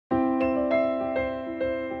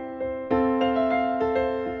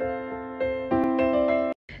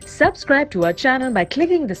Subscribe to our channel by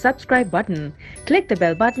clicking the subscribe button. Click the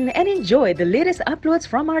bell button and enjoy the latest uploads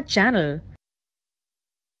from our channel.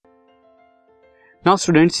 Now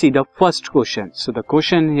students, see the first question. So the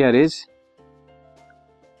question here is,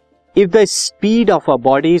 if the speed of a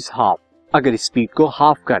body is half, अगर speed को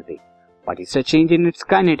half कर दे, what is the change in its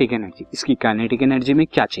kinetic energy? इसकी kinetic energy में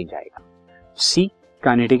क्या change आएगा? सी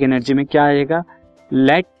kinetic energy में क्या आएगा?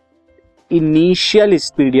 Let इनिशियल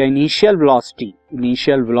स्पीड या इनिशियल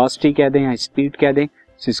वेलोसिटी कह दें या स्पीड कह दें,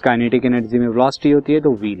 इस काइनेटिक एनर्जी में वेलोसिटी होती है तो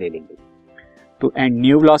v ले लेंगे. तो एंड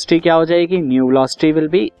न्यू वेलोसिटी क्या हो जाएगी? New velocity will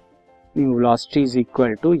be, new velocity is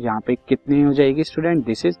equal to, यहाँ पे कितनी हो जाएगी student?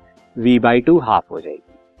 This is v/2 half हो जाएगी.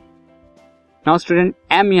 नाउ स्टूडेंट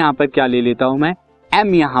m यहाँ पर क्या ले लेता हूं मैं?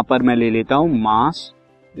 m यहाँ पर मैं ले लेता हूं मास.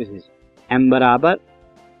 दिस इज m बराबर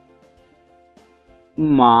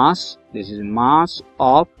मास, this is mass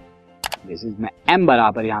of, this is मैं m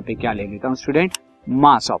बराबर यहाँ पे क्या ले लेता हूँ स्टूडेंट?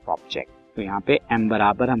 Mass of object. तो यहाँ पे m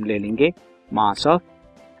बराबर हम ले लेंगे मास ऑफ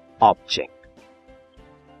ऑब्जेक्ट,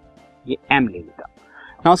 ये m ले लेता.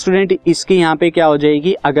 नाउ स्टूडेंट इसकी यहाँ पे क्या हो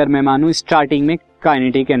जाएगी? अगर मैं मानूं स्टार्टिंग में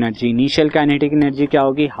kinetic energy, initial kinetic energy क्या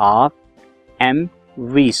होगी? Half m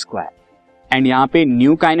v square. And यहाँ पे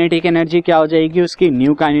न्यू काइनेटिक एनर्जी क्या हो जाएगी? उसकी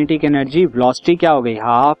न्यू काइनेटिक एनर्जी वेलोसिटी क्या हो गई?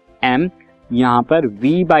 हाफ m, यहाँ पर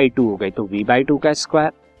v/2 हो गई तो v/2 का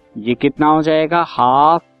स्क्वायर. ये कितना हो जाएगा?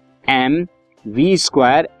 Half m v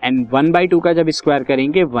square and 1/2 का जब स्क्वायर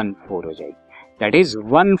करेंगे 1/4 हो जाएगी. That is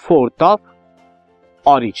 1/4 of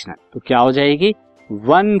original. तो क्या हो जाएगी?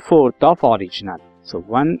 1/4 of original. So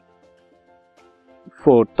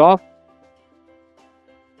 1/4 of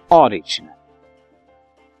original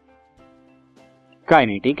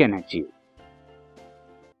kinetic energy.